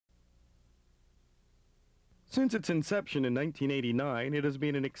Since its inception in 1989, it has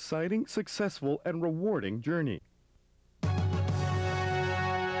been an exciting, successful, and rewarding journey.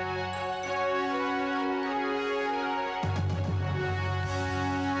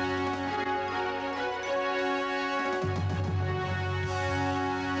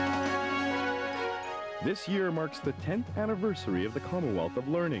 This year marks the 10th anniversary of the Commonwealth of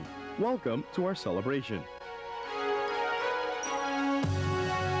Learning. Welcome to our celebration.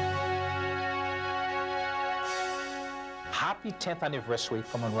 Happy 10th anniversary,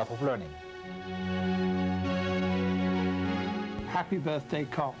 Commonwealth of Learning. Happy birthday,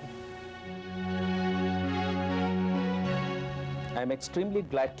 COL. I am extremely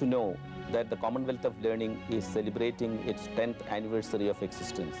glad to know that the Commonwealth of Learning is celebrating its 10th anniversary of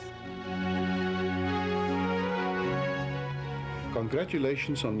existence.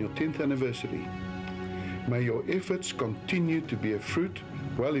 Congratulations on your 10th anniversary. May your efforts continue to bear fruit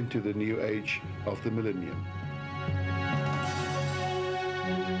well into the new age of the millennium.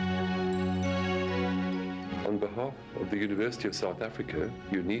 On behalf of the University of South Africa,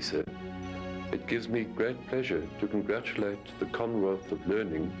 UNISA, it gives me great pleasure to congratulate the Commonwealth of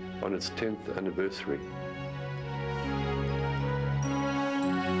Learning on its 10th anniversary.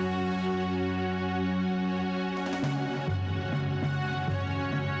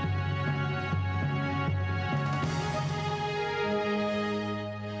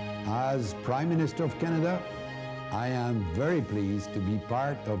 As Prime Minister of Canada, I am very pleased to be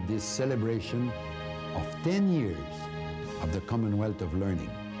part of this celebration of 10 years of the Commonwealth of Learning.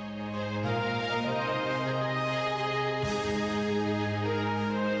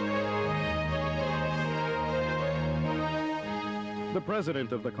 The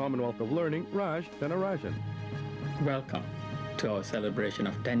President of the Commonwealth of Learning, Raj Dhanarajan. Welcome to our celebration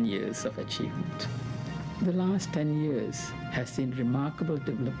of 10 years of achievement. The last 10 years has seen remarkable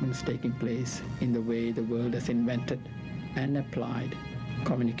developments taking place in the way the world has invented and applied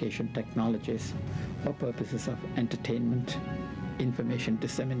communication technologies for purposes of entertainment, information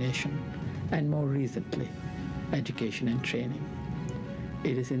dissemination, and more recently, education and training.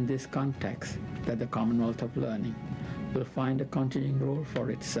 It is in this context that the Commonwealth of Learning will find a continuing role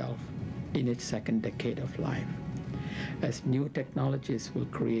for itself in its second decade of life, as new technologies will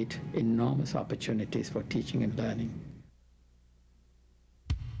create enormous opportunities for teaching and learning.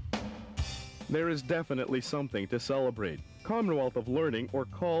 There is definitely something to celebrate. Commonwealth of Learning, or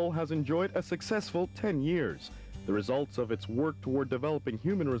COL, has enjoyed a successful 10 years. The results of its work toward developing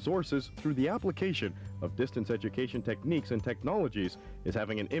human resources through the application of distance education techniques and technologies is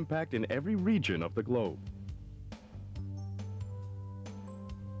having an impact in every region of the globe.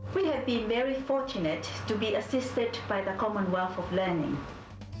 We have been very fortunate to be assisted by the Commonwealth of Learning.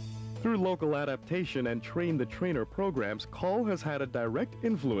 Through local adaptation and train-the-trainer programs, COL has had a direct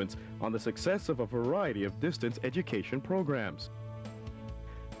influence on the success of a variety of distance education programs.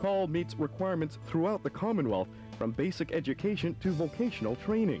 COL meets requirements throughout the Commonwealth, from basic education to vocational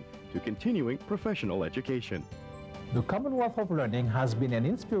training to continuing professional education. The Commonwealth of Learning has been an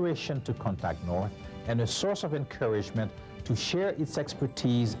inspiration to Contact North and a source of encouragement to share its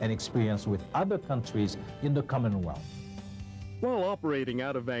expertise and experience with other countries in the Commonwealth. While operating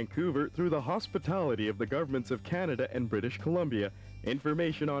out of Vancouver through the hospitality of the governments of Canada and British Columbia,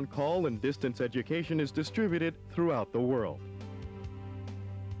 information on COL and distance education is distributed throughout the world.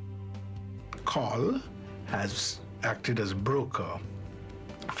 COL has acted as broker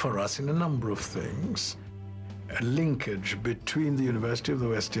for us in a number of things. A linkage between the University of the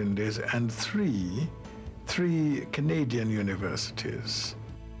West Indies and three Canadian universities.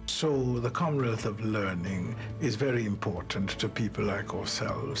 So the Commonwealth of Learning is very important to people like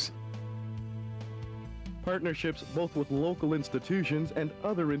ourselves. Partnerships both with local institutions and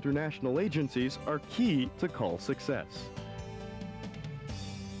other international agencies are key to COL's success.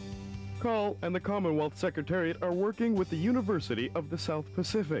 COL and the Commonwealth Secretariat are working with the University of the South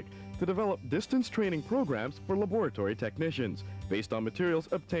Pacific to develop distance training programs for laboratory technicians based on materials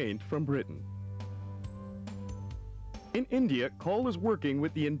obtained from Britain. In India, COL is working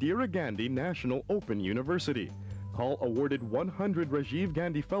with the Indira Gandhi National Open University. COL awarded 100 Rajiv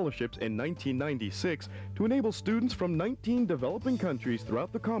Gandhi Fellowships in 1996 to enable students from 19 developing countries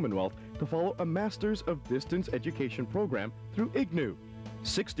throughout the Commonwealth to follow a Masters of Distance Education program through IGNOU.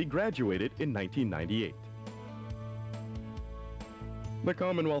 60 graduated in 1998. The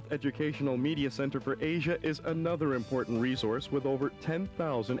Commonwealth Educational Media Center for Asia is another important resource with over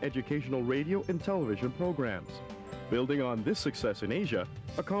 10,000 educational radio and television programs. Building on this success in Asia,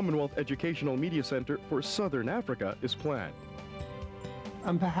 a Commonwealth Educational Media Center for Southern Africa is planned.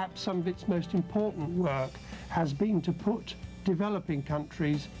 And perhaps some of its most important work has been to put developing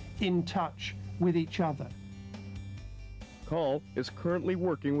countries in touch with each other. COL is currently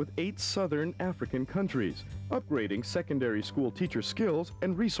working with 8 southern African countries, upgrading secondary school teacher skills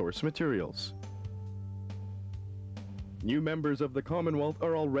and resource materials. New members of the Commonwealth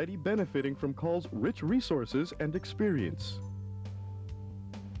are already benefiting from COL's rich resources and experience.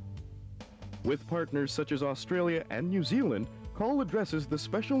 With partners such as Australia and New Zealand, COL addresses the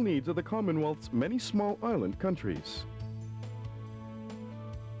special needs of the Commonwealth's many small island countries.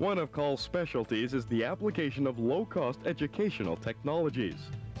 One of COL's specialties is the application of low-cost educational technologies.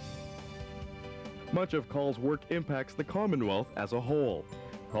 Much of COL's work impacts the Commonwealth as a whole.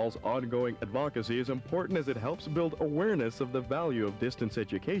 COL's ongoing advocacy is important as it helps build awareness of the value of distance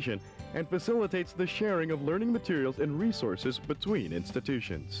education and facilitates the sharing of learning materials and resources between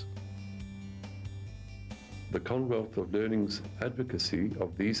institutions. The Commonwealth of Learning's advocacy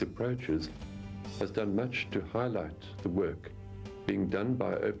of these approaches has done much to highlight the work being done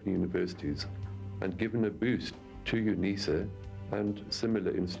by open universities and given a boost to UNISA and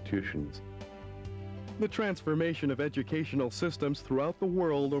similar institutions. The transformation of educational systems throughout the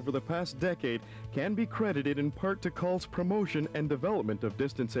world over the past decade can be credited in part to COL's promotion and development of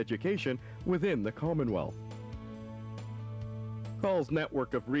distance education within the Commonwealth. COL's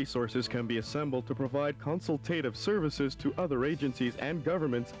network of resources can be assembled to provide consultative services to other agencies and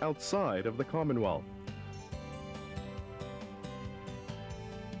governments outside of the Commonwealth.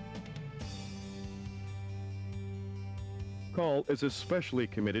 COL is especially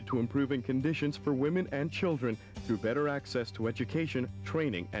committed to improving conditions for women and children through better access to education,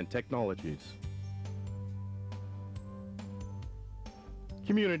 training, and technologies.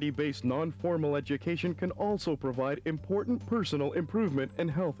 Community-based non-formal education can also provide important personal improvement and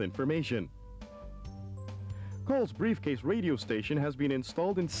health information. COL's briefcase radio station has been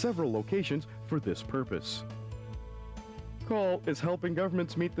installed in several locations for this purpose. COL is helping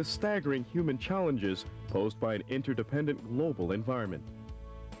governments meet the staggering human challenges posed by an interdependent global environment.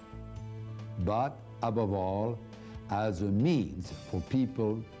 But above all, as a means for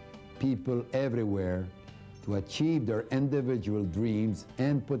people everywhere to achieve their individual dreams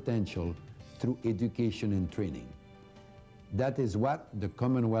and potential through education and training. That is what the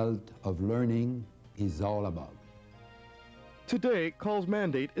Commonwealth of Learning is all about. Today, COL's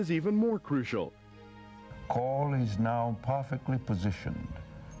mandate is even more crucial. COL is now perfectly positioned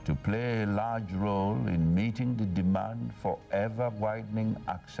to play a large role in meeting the demand for ever-widening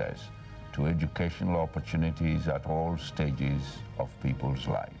access to educational opportunities at all stages of people's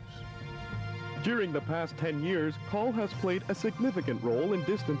lives. During the past 10 years, COL has played a significant role in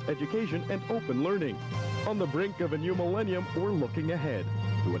distance education and open learning. On the brink of a new millennium, we're looking ahead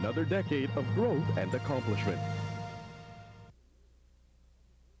to another decade of growth and accomplishment.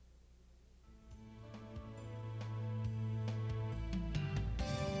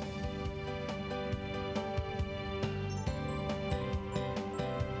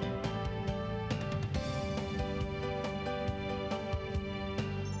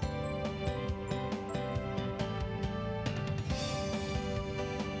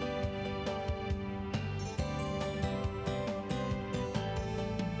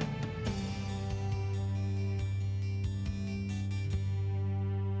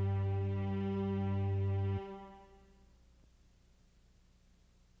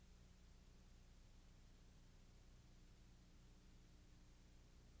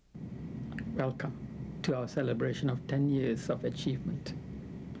 Welcome to our celebration of 10 years of achievement.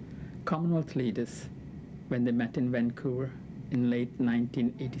 Commonwealth leaders, when they met in Vancouver in late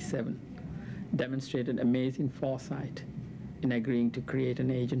 1987, demonstrated amazing foresight in agreeing to create an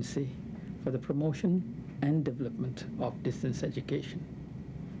agency for the promotion and development of distance education.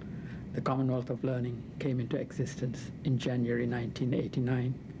 The Commonwealth of Learning came into existence in January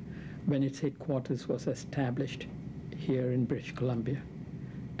 1989, when its headquarters was established here in British Columbia,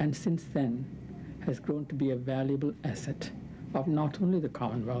 and since then has grown to be a valuable asset of not only the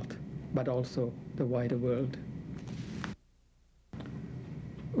Commonwealth, but also the wider world.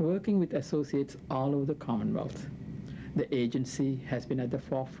 Working with associates all over the Commonwealth, the agency has been at the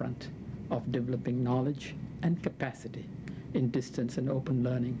forefront of developing knowledge and capacity in distance and open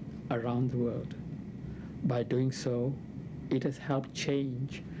learning around the world. By doing so, it has helped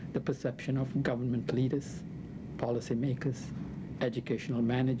change the perception of government leaders, policymakers, educational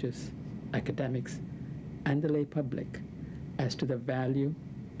managers, academics, and the lay public as to the value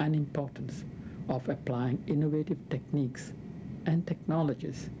and importance of applying innovative techniques and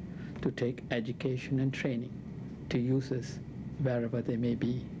technologies to take education and training to users wherever they may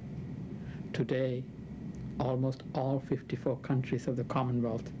be. Today, almost all 54 countries of the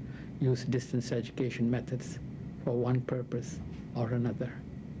Commonwealth use distance education methods for one purpose or another.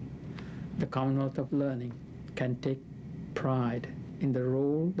 The Commonwealth of Learning can take pride in the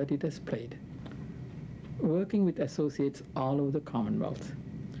role that it has played. Working with associates all over the Commonwealth,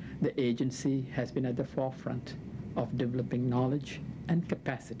 the agency has been at the forefront of developing knowledge and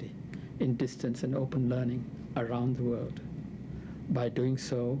capacity in distance and open learning around the world. By doing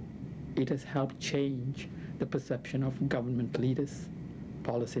so, it has helped change the perception of government leaders,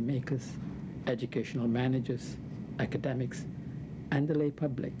 policymakers, educational managers, academics, and the lay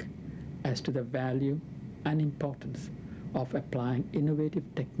public as to the value and importance of applying innovative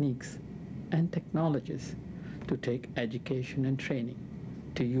techniques and technologies to take education and training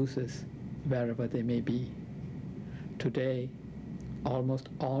to users wherever they may be. Today, almost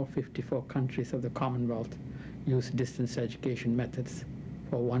all 54 countries of the Commonwealth use distance education methods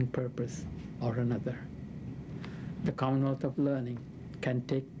for one purpose or another. The Commonwealth of Learning can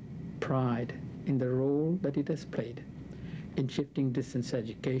take pride in the role that it has played in shifting distance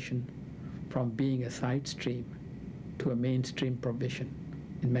education from being a side stream to a mainstream provision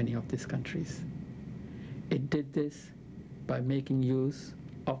in many of these countries. It did this by making use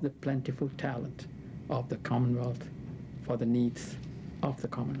of the plentiful talent of the Commonwealth for the needs of the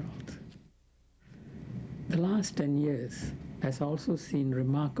Commonwealth. The last 10 years has also seen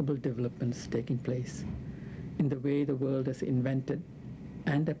remarkable developments taking place in the way the world has invented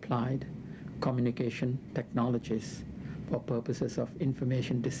and applied communication technologies for purposes of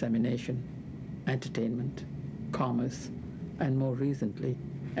information dissemination, entertainment, commerce, and more recently,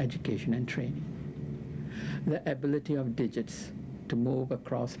 education and training. The ability of digits to move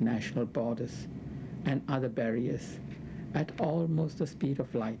across national borders and other barriers at almost the speed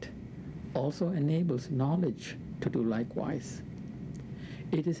of light also enables knowledge to do likewise.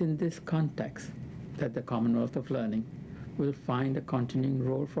 It is in this context that the Commonwealth of Learning will find a continuing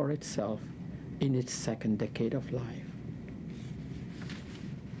role for itself in its second decade of life.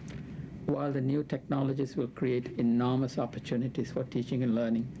 While the new technologies will create enormous opportunities for teaching and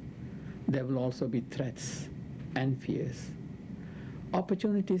learning, there will also be threats and fears.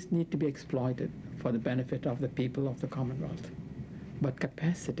 Opportunities need to be exploited for the benefit of the people of the Commonwealth, but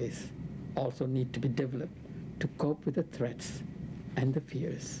capacities also need to be developed to cope with the threats and the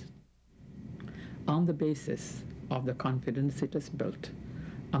fears. On the basis of the confidence it has built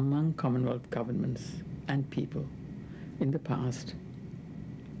among Commonwealth governments and people in the past,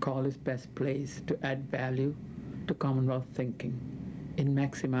 COL is best placed to add value to Commonwealth thinking in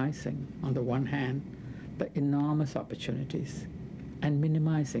maximizing, on the one hand, the enormous opportunities and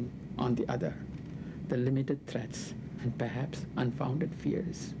minimizing, on the other, the limited threats and perhaps unfounded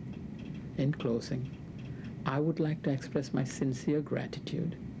fears. In closing, I would like to express my sincere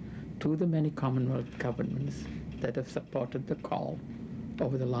gratitude to the many Commonwealth governments that have supported the COL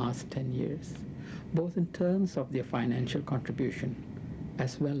over the last 10 years, both in terms of their financial contribution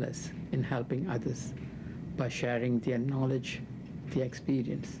as well as in helping others by sharing their knowledge, their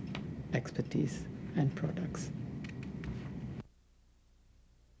experience, expertise, and products.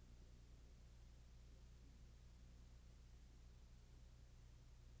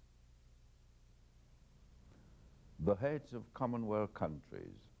 The heads of Commonwealth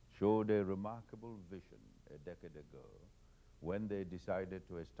countries showed a remarkable vision a decade ago when they decided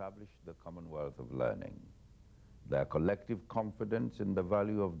to establish the Commonwealth of Learning. Their collective confidence in the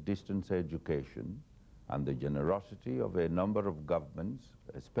value of distance education and the generosity of a number of governments,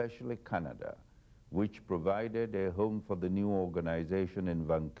 especially Canada, which provided a home for the new organization in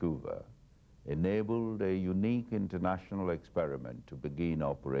Vancouver, enabled a unique international experiment to begin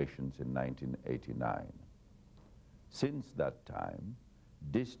operations in 1989. Since that time,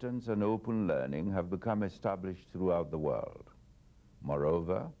 distance and open learning have become established throughout the world.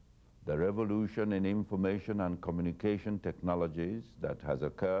 Moreover, the revolution in information and communication technologies that has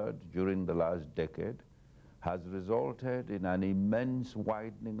occurred during the last decade has resulted in an immense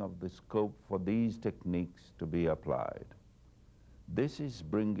widening of the scope for these techniques to be applied. This is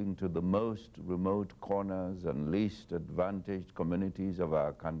bringing to the most remote corners and least advantaged communities of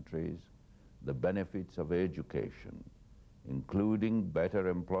our countries the benefits of education, including better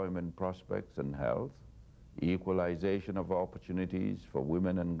employment prospects and health, equalization of opportunities for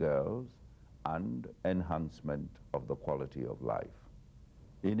women and girls, and enhancement of the quality of life.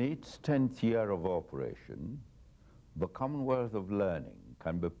 In its 10th year of operation, the Commonwealth of Learning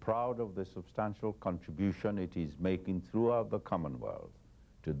can be proud of the substantial contribution it is making throughout the Commonwealth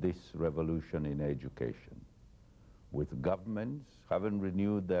to this revolution in education. With governments having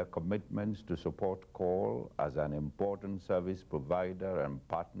renewed their commitments to support COL as an important service provider and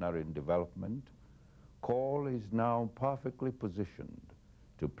partner in development, COL is now perfectly positioned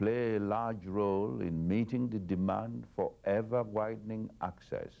to play a large role in meeting the demand for ever-widening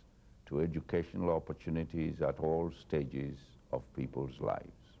access to educational opportunities at all stages of people's lives.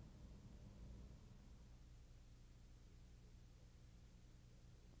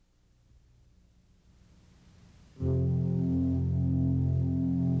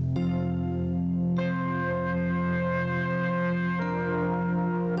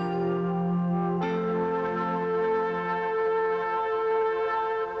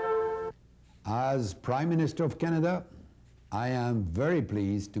 As Prime Minister of Canada, I am very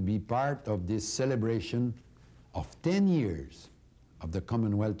pleased to be part of this celebration of 10 years of the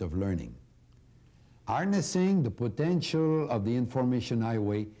Commonwealth of Learning. Harnessing the potential of the information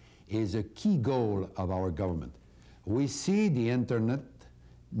highway is a key goal of our government. We see the internet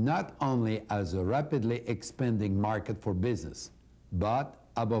not only as a rapidly expanding market for business, but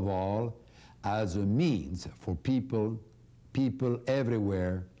above all, as a means for people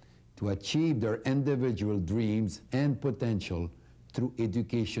everywhere to achieve their individual dreams and potential through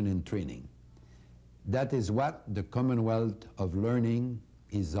education and training. That is what the Commonwealth of Learning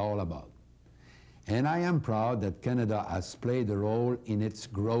is all about. And I am proud that Canada has played a role in its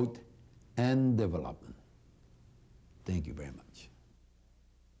growth and development. Thank you very much.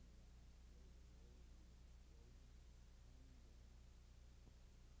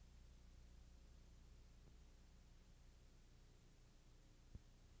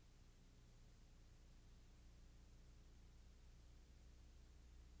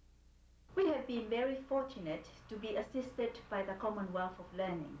 We have been very fortunate to be assisted by the Commonwealth of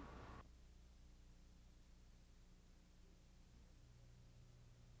Learning.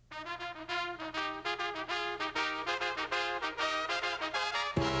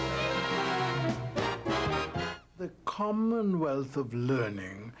 The Commonwealth of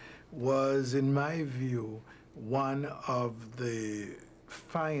Learning was, in my view, one of the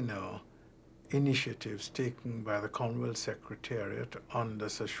finer initiatives taken by the Commonwealth Secretariat under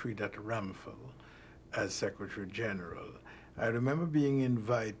Sir Sridhar Ramphal as Secretary General. I remember being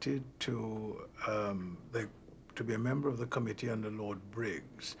invited to be a member of the committee under Lord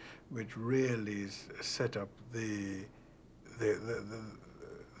Briggs, which really set up the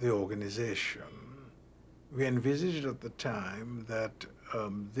organization. We envisaged at the time that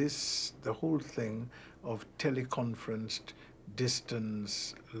the whole thing of teleconferenced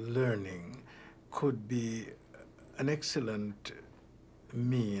distance learning could be an excellent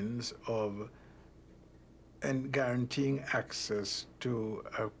means of guaranteeing access to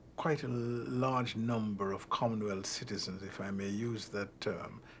quite a large number of Commonwealth citizens, if I may use that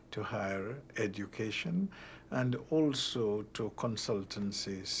term, to higher education and also to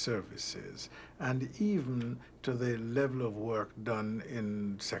consultancy services, and even to the level of work done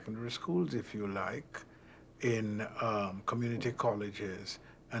in secondary schools, if you like, in community colleges,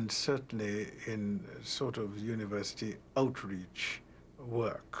 and certainly in sort of university outreach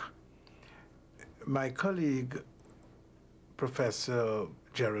work. My colleague, Professor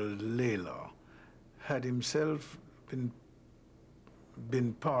Gerald Layla, had himself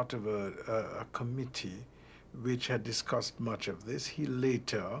been part of a committee which had discussed much of this. He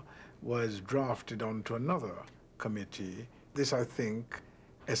later was drafted onto another committee. This, I think,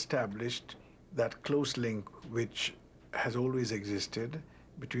 established that close link which has always existed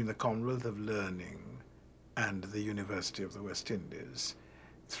between the Commonwealth of Learning and the University of the West Indies.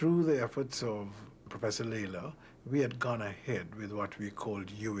 Through the efforts of Professor Layla, we had gone ahead with what we called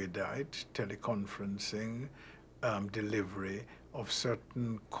UEDITE, teleconferencing delivery of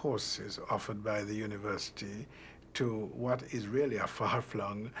certain courses offered by the university to what is really a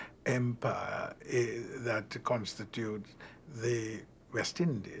far-flung empire that constitutes the West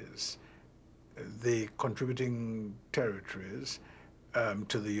Indies, the contributing territories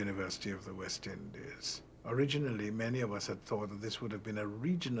to the University of the West Indies. Originally, many of us had thought that this would have been a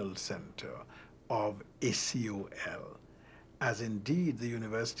regional center of a COL, as indeed the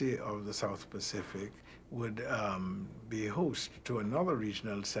University of the South Pacific would be host to another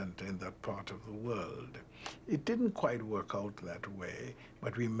regional center in that part of the world. It didn't quite work out that way,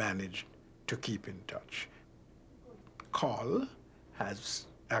 but we managed to keep in touch. COL has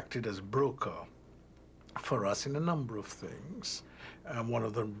acted as broker for us in a number of things, one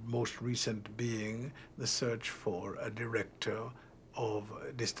of the most recent being the search for a director of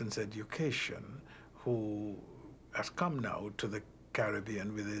distance education who has come now to the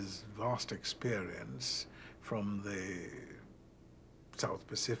Caribbean with his vast experience from the South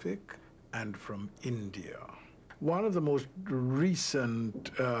Pacific and from India. One of the most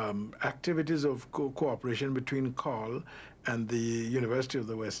recent activities of cooperation between COL and the University of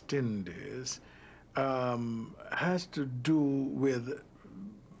the West Indies has to do with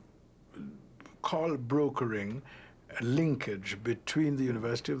COL brokering linkage between the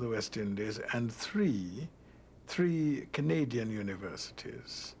University of the West Indies and three Canadian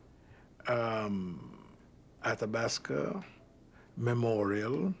universities, Athabasca,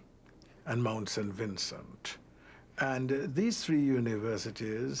 Memorial, and Mount St. Vincent. And these three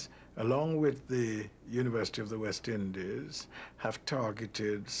universities, along with the University of the West Indies, have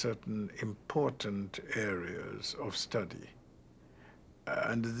targeted certain important areas of study.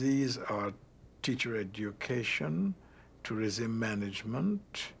 And these are teacher education, tourism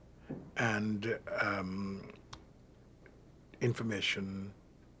management, and information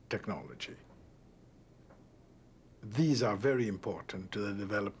technology. These are very important to the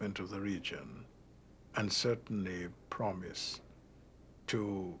development of the region and certainly promise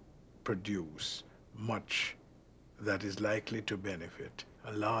to produce much that is likely to benefit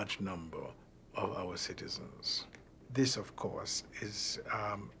a large number of our citizens. This, of course,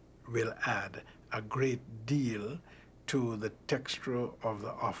 will add a great deal to the texture of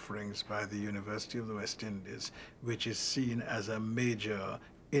the offerings by the University of the West Indies, which is seen as a major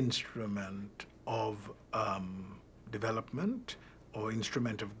instrument of development or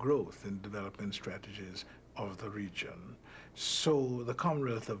instrument of growth in development strategies of the region. So the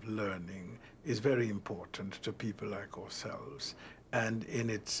Commonwealth of Learning is very important to people like ourselves. And in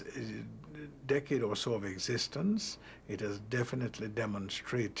its decade or so of existence, it has definitely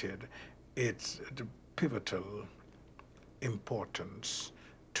demonstrated its pivotal importance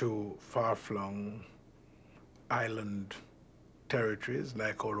to far-flung island territories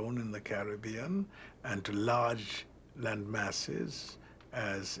like our own in the Caribbean, and to large land masses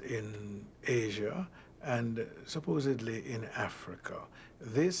as in Asia and supposedly in Africa.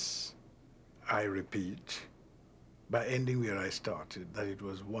 This, I repeat, by ending where I started, that it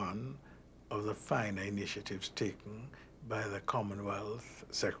was one of the finer initiatives taken by the Commonwealth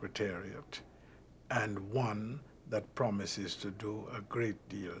Secretariat, and one that promises to do a great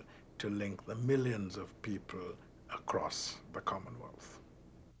deal to link the millions of people across the Commonwealth.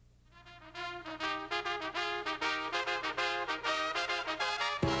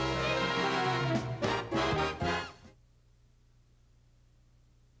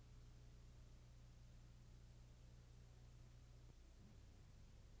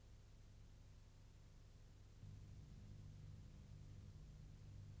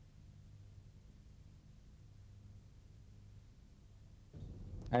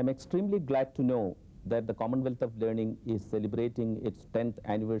 I am extremely glad to know that the Commonwealth of Learning is celebrating its 10th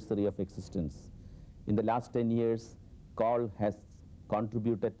anniversary of existence. In the last 10 years, COL has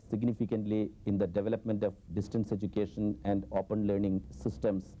contributed significantly in the development of distance education and open learning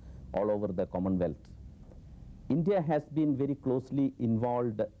systems all over the Commonwealth. India has been very closely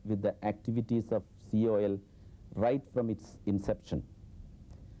involved with the activities of COL right from its inception.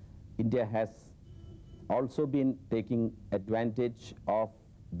 India has also been taking advantage of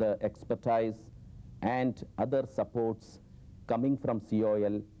the expertise and other supports coming from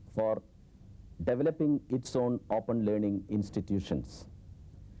COL for developing its own open learning institutions.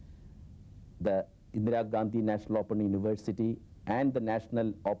 The Indira Gandhi National Open University and the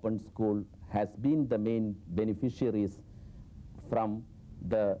National Open School has been the main beneficiaries from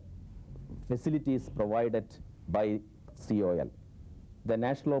the facilities provided by COL. The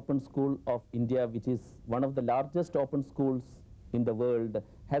National Open School of India, which is one of the largest open schools in the world,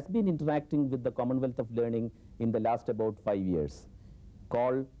 has been interacting with the Commonwealth of Learning in the last about 5 years.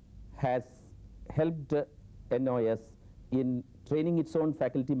 COL has helped NOS in training its own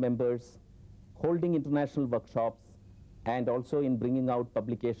faculty members, holding international workshops, and also in bringing out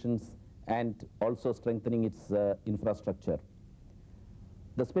publications and also strengthening its infrastructure.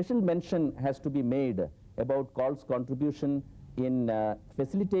 The special mention has to be made about COL's contribution in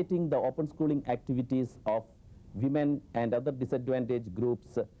facilitating the open schooling activities of women and other disadvantaged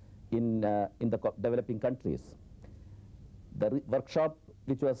groups in the developing countries. The workshop,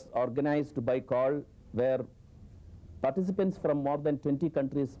 which was organized by COL, where participants from more than 20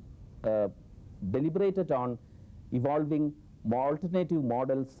 countries deliberated on evolving more alternative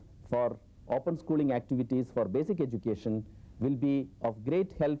models for open schooling activities for basic education, will be of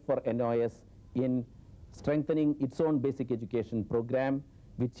great help for NOS in strengthening its own basic education program,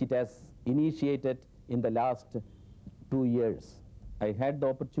 which it has initiated in the last 2 years. I had the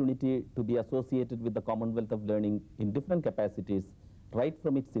opportunity to be associated with the Commonwealth of Learning in different capacities right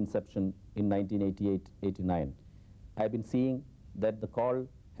from its inception in 1988-89. I've been seeing that the COL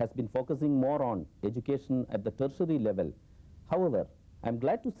has been focusing more on education at the tertiary level. However, I'm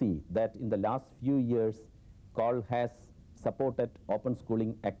glad to see that in the last few years, COL has supported open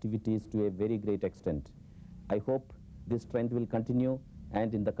schooling activities to a very great extent. I hope this trend will continue,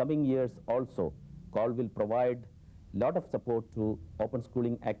 and in the coming years also, COL will provide lot of support to open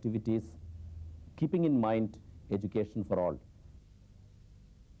schooling activities, keeping in mind education for all.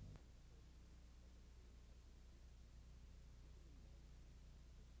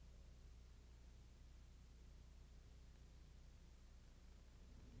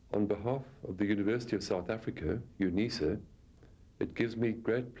 On behalf of the University of South Africa, UNISA, it gives me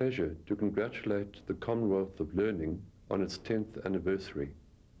great pleasure to congratulate the Commonwealth of Learning on its 10th anniversary.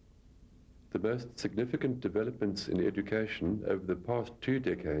 The most significant developments in education over the past 2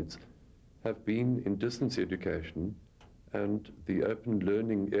 decades have been in distance education and the open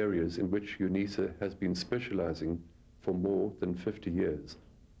learning areas in which UNISA has been specializing for more than 50 years.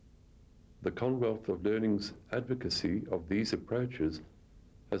 The Commonwealth of Learning's advocacy of these approaches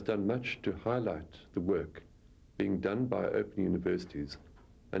has done much to highlight the work being done by open universities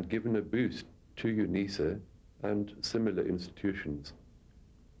and given a boost to UNISA and similar institutions.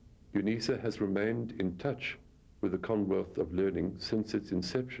 UNISA has remained in touch with the Commonwealth of Learning since its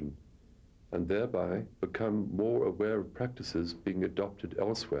inception and thereby become more aware of practices being adopted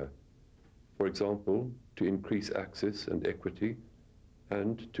elsewhere, for example, to increase access and equity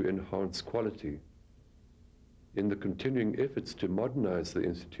and to enhance quality. In the continuing efforts to modernize the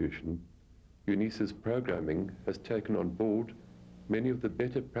institution, UNISA's programming has taken on board many of the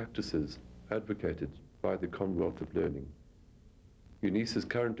better practices advocated by the Commonwealth of Learning. UNISA's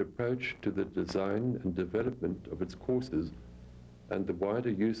current approach to the design and development of its courses and the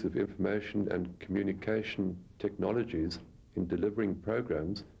wider use of information and communication technologies in delivering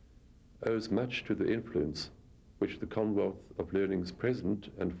programs owes much to the influence which the Commonwealth of Learning's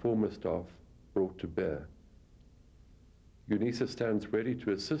present and former staff brought to bear. UNISA stands ready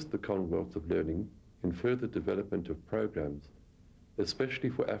to assist the Commonwealth of Learning in further development of programs, especially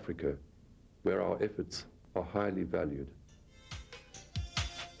for Africa, where our efforts are highly valued.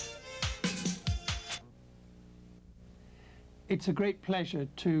 It's a great pleasure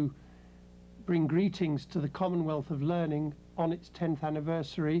to bring greetings to the Commonwealth of Learning on its 10th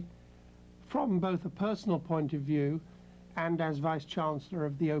anniversary from both a personal point of view and as Vice-Chancellor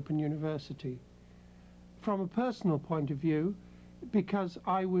of the Open University. From a personal point of view, because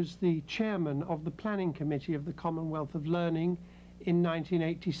I was the chairman of the planning committee of the Commonwealth of Learning in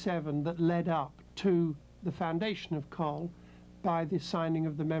 1987 that led up to the foundation of COL by the signing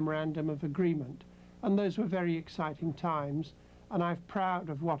of the Memorandum of Agreement. And those were very exciting times, and I'm proud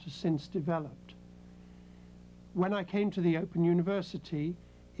of what has since developed. When I came to the Open University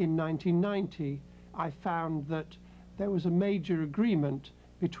in 1990, I found that there was a major agreement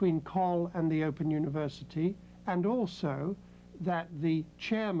between COL and the Open University, and also that the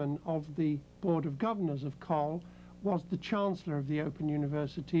chairman of the Board of Governors of COL was the Chancellor of the Open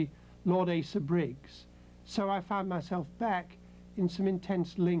University, Lord Asa Briggs. So I found myself back in some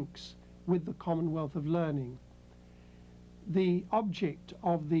intense links with the Commonwealth of Learning. The object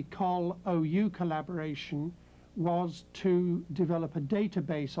of the COL-OU collaboration was to develop a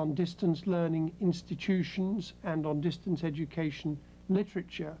database on distance learning institutions and on distance education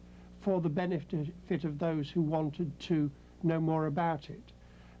literature for the benefit of those who wanted to know more about it.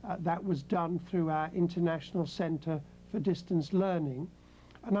 That was done through our International Centre for Distance Learning,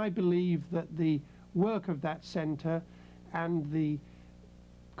 and I believe that the work of that centre and the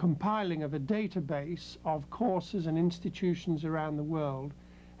compiling of a database of courses and institutions around the world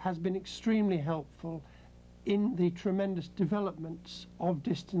has been extremely helpful in the tremendous developments of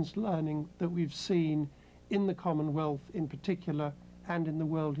distance learning that we've seen in the Commonwealth in particular and in the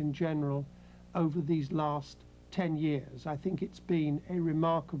world in general over these last 10 years. I think it's been a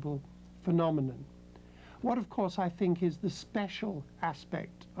remarkable phenomenon. What, of course, I think is the special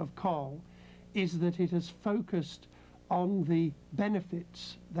aspect of COL is that it has focused on the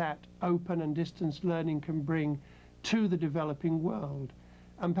benefits that open and distance learning can bring to the developing world.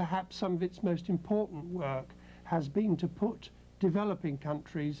 And perhaps some of its most important work has been to put developing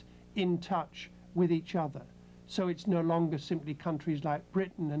countries in touch with each other. So it's no longer simply countries like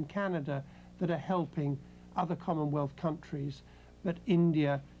Britain and Canada that are helping other Commonwealth countries, but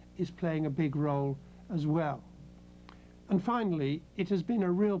India is playing a big role as well. And finally, it has been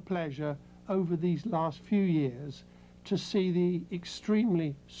a real pleasure over these last few years to see the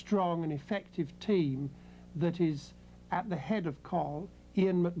extremely strong and effective team that is at the head of COL,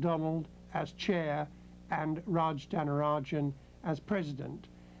 Ian MacDonald as chair and Raj Dhanarajan as president.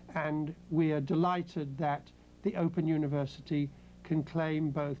 And we are delighted that the Open University can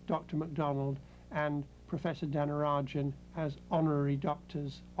claim both Dr. MacDonald and Professor Dhanarajan as honorary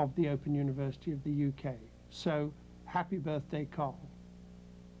doctors of the Open University of the UK. So, happy birthday, COL.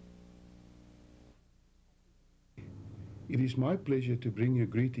 It is my pleasure to bring you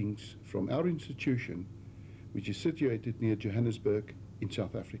greetings from our institution which is situated near Johannesburg in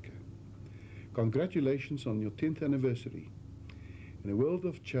South Africa. Congratulations on your 10th anniversary. In a world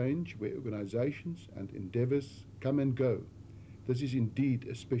of change where organizations and endeavors come and go, this is indeed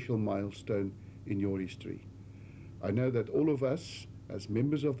a special milestone in your history. I know that all of us, as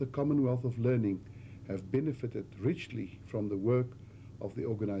members of the Commonwealth of Learning, have benefited richly from the work of the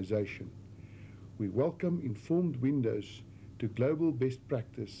organization. We welcome informed windows to global best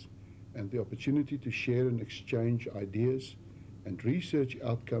practice and the opportunity to share and exchange ideas and research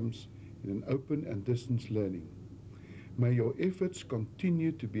outcomes in an open and distance learning. May your efforts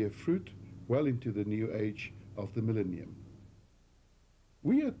continue to bear fruit well into the new age of the millennium.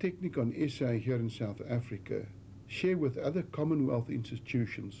 We at Technikon SA here in South Africa share with other Commonwealth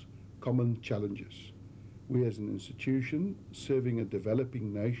institutions common challenges. We as an institution serving a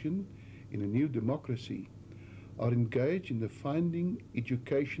developing nation in a new democracy are engaged in the finding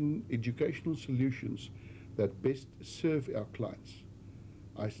educational solutions that best serve our clients.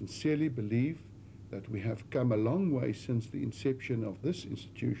 I sincerely believe that we have come a long way since the inception of this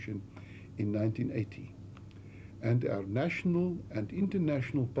institution in 1980, and our national and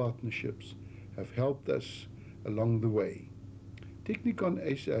international partnerships have helped us along the way. Technikon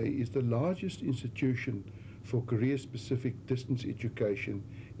SA is the largest institution for career-specific distance education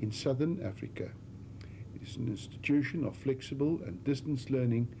in Southern Africa. It is an institution of flexible and distance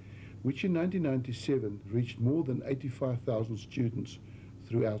learning which in 1997 reached more than 85,000 students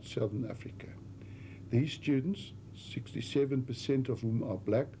throughout Southern Africa. These students, 67% of whom are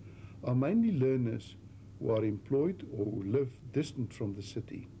black, are mainly learners who are employed or who live distant from the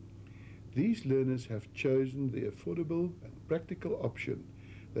city. These learners have chosen the affordable and practical option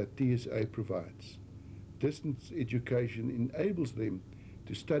that TSA provides. Distance education enables them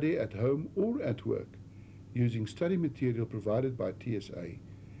to study at home or at work using study material provided by TSA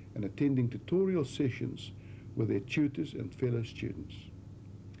and attending tutorial sessions with their tutors and fellow students.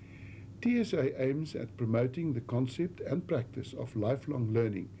 TSA aims at promoting the concept and practice of lifelong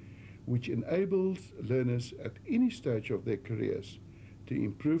learning, which enables learners at any stage of their careers to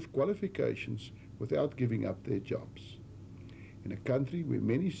improve qualifications without giving up their jobs. In a country where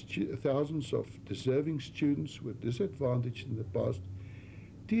many thousands of deserving students were disadvantaged in the past,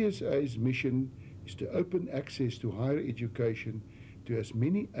 TSA's mission is to open access to higher education to as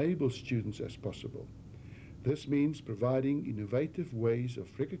many able students as possible. This means providing innovative ways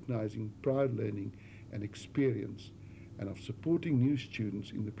of recognizing prior learning and experience and of supporting new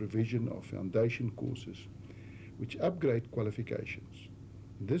students in the provision of foundation courses which upgrade qualifications.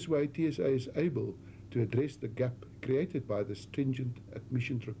 In this way, TSA is able to address the gap created by the stringent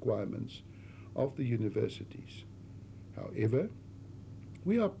admissions requirements of the universities. However,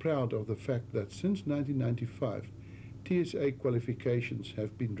 we are proud of the fact that since 1995, TSA qualifications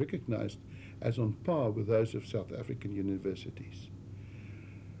have been recognized as on par with those of South African universities.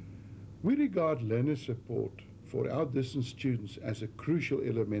 We regard learner support for our distance students as a crucial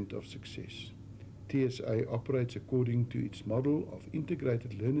element of success. TSA operates according to its model of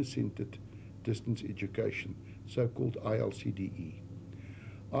integrated learner-centered distance education, so-called ILCDE.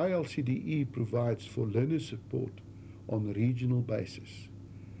 ILCDE provides for learner support on a regional basis.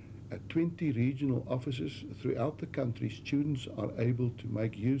 At 20 regional offices throughout the country, students are able to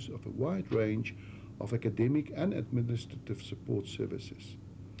make use of a wide range of academic and administrative support services.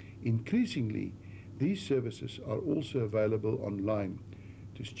 Increasingly, these services are also available online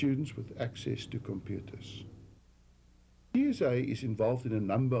to students with access to computers. TSA is involved in a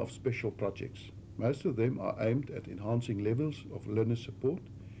number of special projects. Most of them are aimed at enhancing levels of learner support,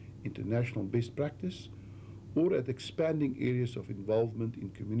 international best practice, or at expanding areas of involvement in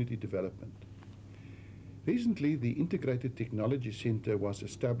community development. Recently, the Integrated Technology Center was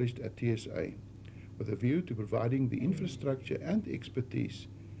established at TSA with a view to providing the infrastructure and expertise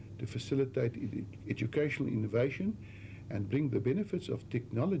to facilitate educational innovation and bring the benefits of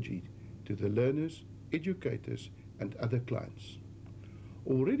technology to the learners, educators, and other clients.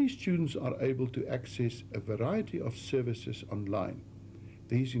 Already students are able to access a variety of services online.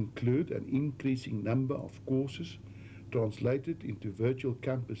 These include an increasing number of courses translated into virtual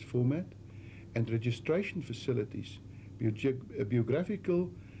campus format and registration facilities,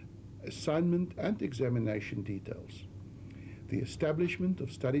 biographical assignment and examination details. The establishment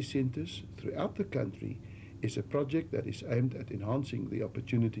of study centers throughout the country is a project that is aimed at enhancing the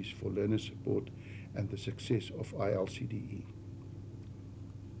opportunities for learner support and the success of ILCDE.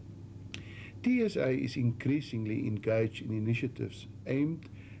 TSA is increasingly engaged in initiatives aimed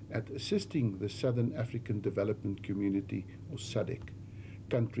at assisting the Southern African Development Community, or SADC,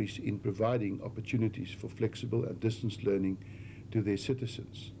 countries in providing opportunities for flexible and distance learning to their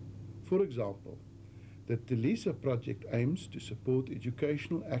citizens. For example, The TELISA project aims to support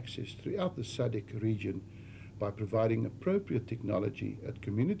educational access throughout the SADC region by providing appropriate technology at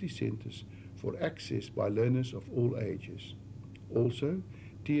community centers for access by learners of all ages. Also,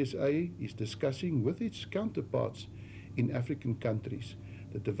 TSA is discussing with its counterparts in African countries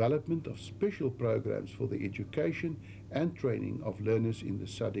the development of special programs for the education and training of learners in the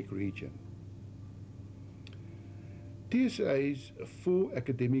SADC region. TSA's 4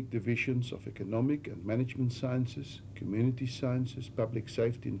 academic divisions of Economic and Management Sciences, Community Sciences, Public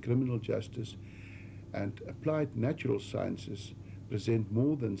Safety and Criminal Justice, and Applied Natural Sciences present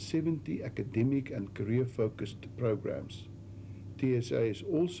more than 70 academic and career-focused programs. TSA is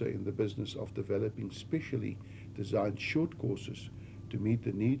also in the business of developing specially designed short courses to meet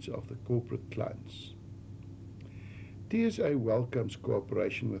the needs of the corporate clients. TSA welcomes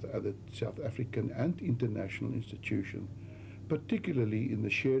cooperation with other South African and international institutions, particularly in the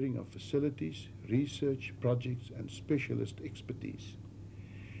sharing of facilities, research, projects, and specialist expertise.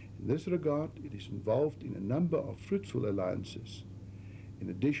 In this regard, it is involved in a number of fruitful alliances. In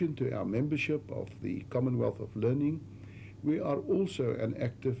addition to our membership of the Commonwealth of Learning, we are also an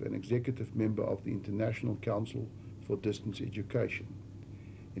active and executive member of the International Council for Distance Education.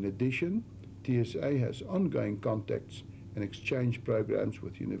 In addition, TSA has ongoing contacts and exchange programs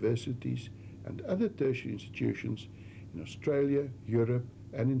with universities and other tertiary institutions in Australia, Europe,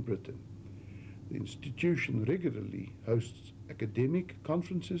 and in Britain. The institution regularly hosts academic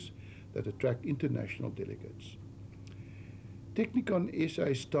conferences that attract international delegates. Technikon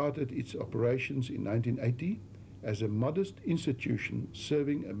SA started its operations in 1980 as a modest institution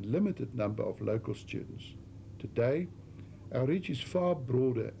serving a limited number of local students. Today, our reach is far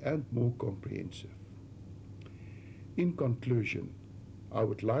broader and more comprehensive. In conclusion, I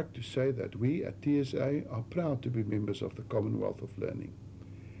would like to say that we at TSA are proud to be members of the Commonwealth of Learning,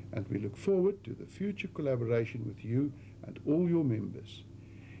 and we look forward to the future collaboration with you and all your members.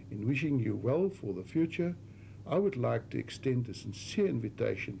 In wishing you well for the future, I would like to extend a sincere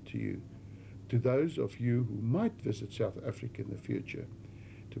invitation to you, to those of you who might visit South Africa in the future,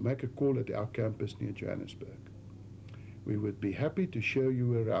 to make a call at our campus near Johannesburg. We would be happy to show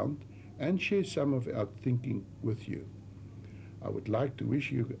you around and share some of our thinking with you. I would like to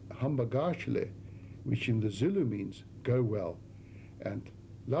wish you Hambagashile, which in the Zulu means go well, and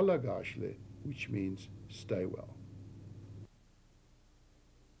Lalagashile, which means stay well.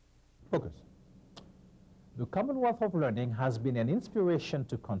 Focus. The Commonwealth of Learning has been an inspiration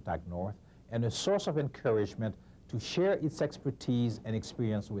to Contact North and a source of encouragement to share its expertise and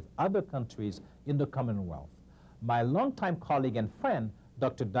experience with other countries in the Commonwealth. My longtime colleague and friend,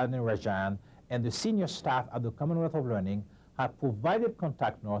 Dr. Daniel Rajan, and the senior staff at the Commonwealth of Learning have provided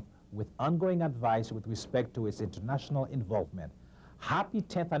Contact North with ongoing advice with respect to its international involvement. Happy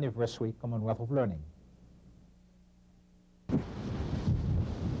 10th anniversary, Commonwealth of Learning.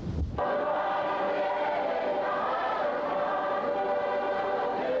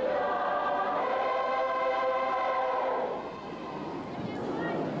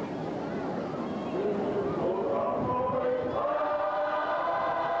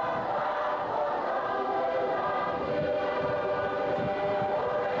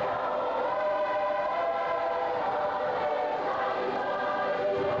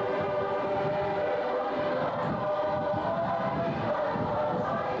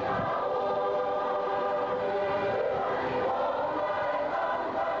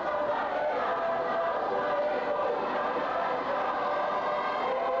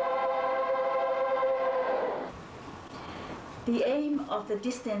 The aim of the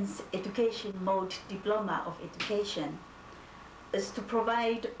Distance Education Mode Diploma of Education is to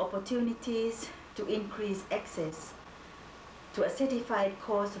provide opportunities to increase access to a certified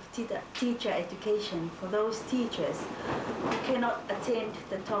course of teacher education for those teachers who cannot attend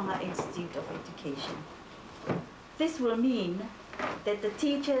the Tonga Institute of Education. This will mean that the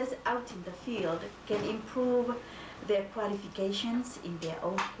teachers out in the field can improve their qualifications in their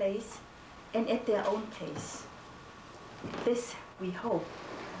own place and at their own pace. This, we hope,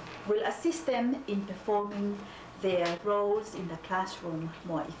 will assist them in performing their roles in the classroom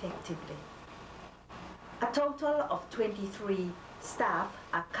more effectively. A total of 23 staff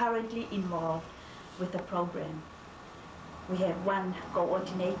are currently involved with the program. We have 1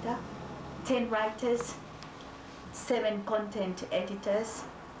 coordinator, 10 writers, 7 content editors,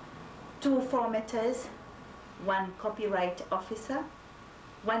 2 formatters, 1 copyright officer,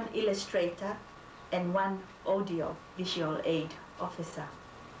 1 illustrator, and 1 audio visual aid officer.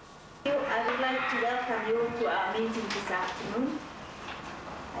 I would like to welcome you to our meeting this afternoon.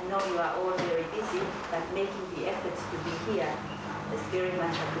 I know you are all very busy, but making the efforts to be here is very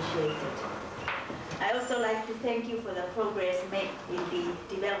much appreciated. I also like to thank you for the progress made in the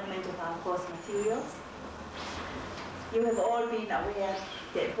development of our course materials. You have all been aware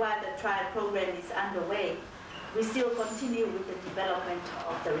that while the trial program is underway, we still continue with the development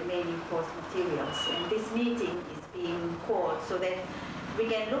of the remaining course materials. And this meeting is being called so that we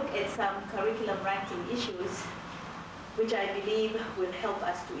can look at some curriculum writing issues, which I believe will help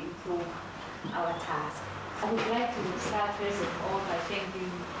us to improve our task. I would like to start first of all by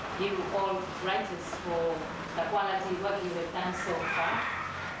thanking you all writers for the quality work you have done so far.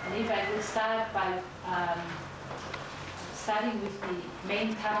 And if I could start by starting with the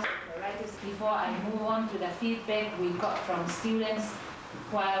main task of the writers before I move on to the feedback we got from students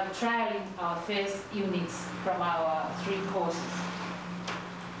while trialing our first units from our 3 courses.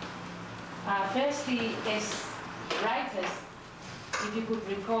 Firstly, as writers, if you could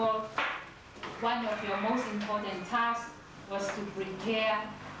recall, one of your most important tasks was to prepare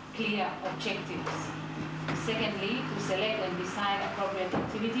clear objectives. Secondly, to select and design appropriate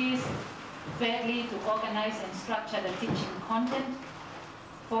activities. Thirdly, to organize and structure the teaching content.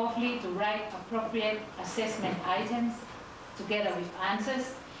 Fourthly, to write appropriate assessment items together with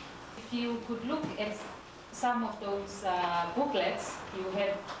answers. If you could look at some of those booklets you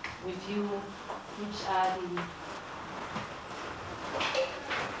have with you, which are the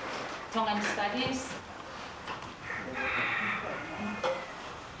Tongan Studies.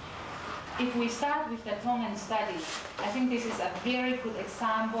 If we start with the Tongan Studies, I think this is a very good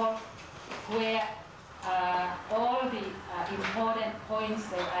example where all the important points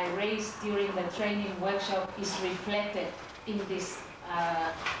that I raised during the training workshop is reflected in this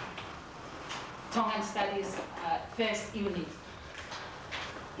Tongan Studies first unit.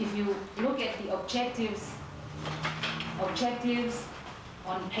 If you look at the objectives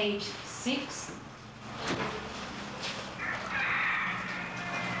on page 6,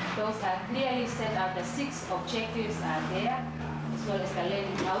 those are clearly set out. The 6 objectives are there, as well as the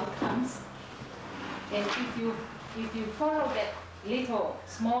learning outcomes. And if you follow that little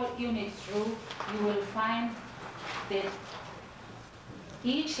small unit through, you will find that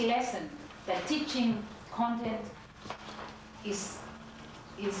each lesson, the teaching content is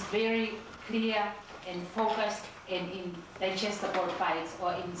very clear and focused and in digestible bites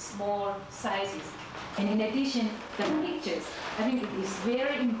or in small sizes. And in addition, the pictures, I think it is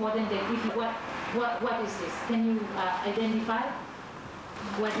very important that if you, what is this? Can you identify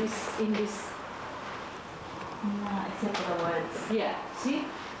what is in this? Except for the words. Yeah, see?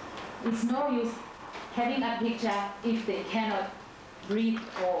 It's no use having a picture if they cannot read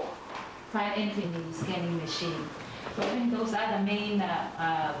or find anything in the scanning machine. So I think those are the main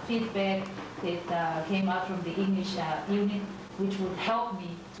feedback that came out from the English unit, which would help me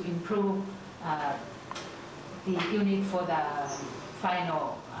to improve the unit for the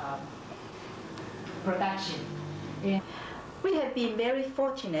final production. And we have been very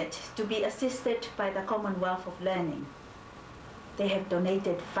fortunate to be assisted by the Commonwealth of Learning. They have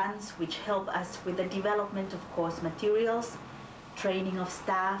donated funds which help us with the development of course materials, training of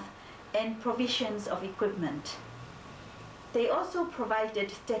staff, and provisions of equipment. They also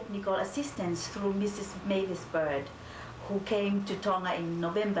provided technical assistance through Mrs. Mavis Bird, who came to Tonga in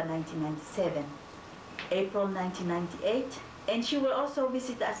November 1997, April 1998, and she will also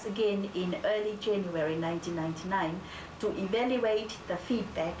visit us again in early January 1999 to evaluate the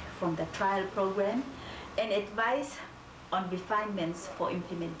feedback from the trial program and advise on refinements for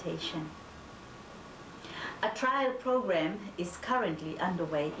implementation. A trial program is currently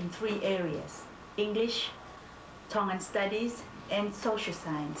underway in 3 areas: English, Tongan Studies, and Social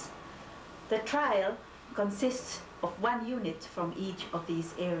Science. The trial consists of 1 unit from each of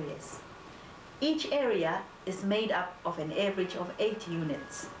these areas. Each area is made up of an average of 8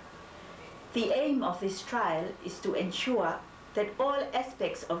 units. The aim of this trial is to ensure that all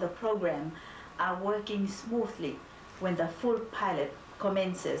aspects of the program are working smoothly when the full pilot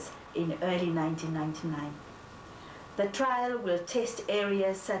commences in early 1999. The trial will test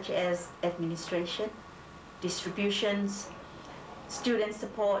areas such as administration, distributions, student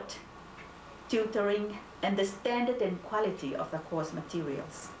support, tutoring, and the standard and quality of the course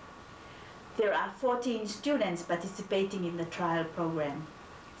materials. There are 14 students participating in the trial program,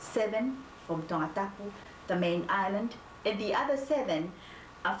 7 from Tongatapu, the main island, and the other 7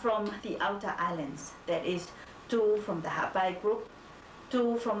 are from the outer islands, that is 2 from the Hapai group,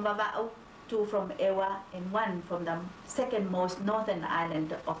 2 from Vava'u, 2 from Ewa, and 1 from the second most northern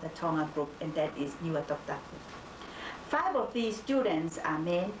island of the Tonga group, and that is Niuatoktapu. 5 of these students are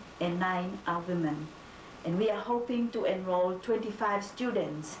men and 9 are women, and we are hoping to enroll 25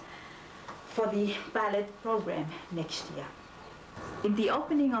 students for the pilot program next year. In the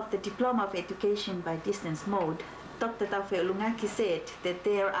opening of the Diploma of Education by Distance mode, Dr. Taufe Olungaki said that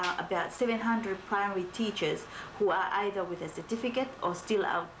there are about 700 primary teachers who are either with a certificate or still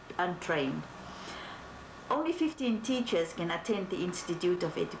out untrained. Only 15 teachers can attend the Institute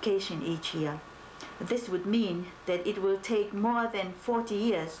of Education each year. This would mean that it will take more than 40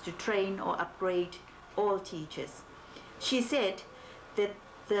 years to train or upgrade all teachers. She said that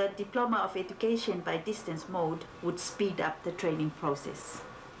the Diploma of Education by Distance mode would speed up the training process.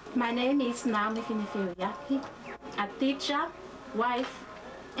 My name is Naomi Finifiliaki, a teacher, wife,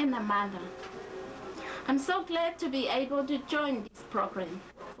 and a mother. I'm so glad to be able to join this program,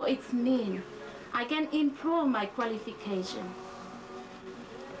 for it means I can improve my qualification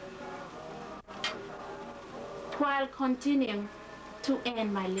while continuing to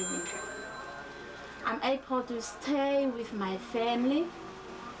earn my living. I'm able to stay with my family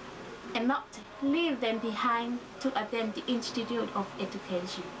and not leave them behind to attend the Institute of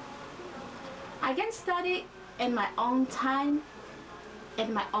Education. I can study at my own time, at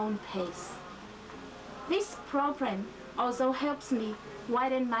my own pace. This program also helps me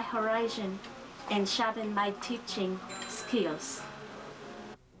widen my horizon and sharpen my teaching skills.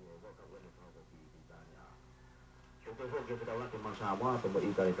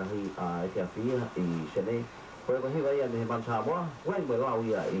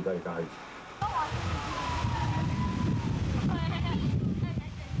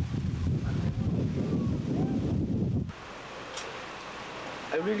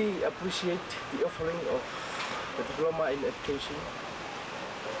 I really appreciate the offering of the Diploma in Education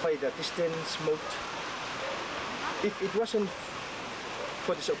by the distance mode. If it wasn't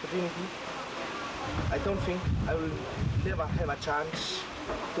for this opportunity, I don't think I will never have a chance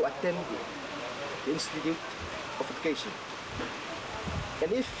to attend the Institute of Education.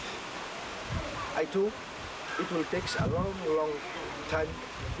 And if I do, it will take a long, long time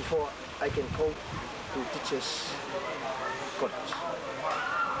before I can go to teachers' college.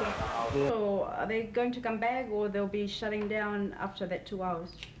 So are they going to come back, or they'll be shutting down after that 2 hours?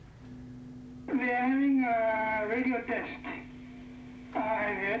 They're having a radio test, I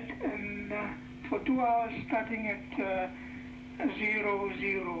read, and for 2 hours starting at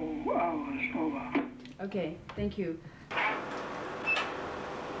 00 hours over. Okay, thank you.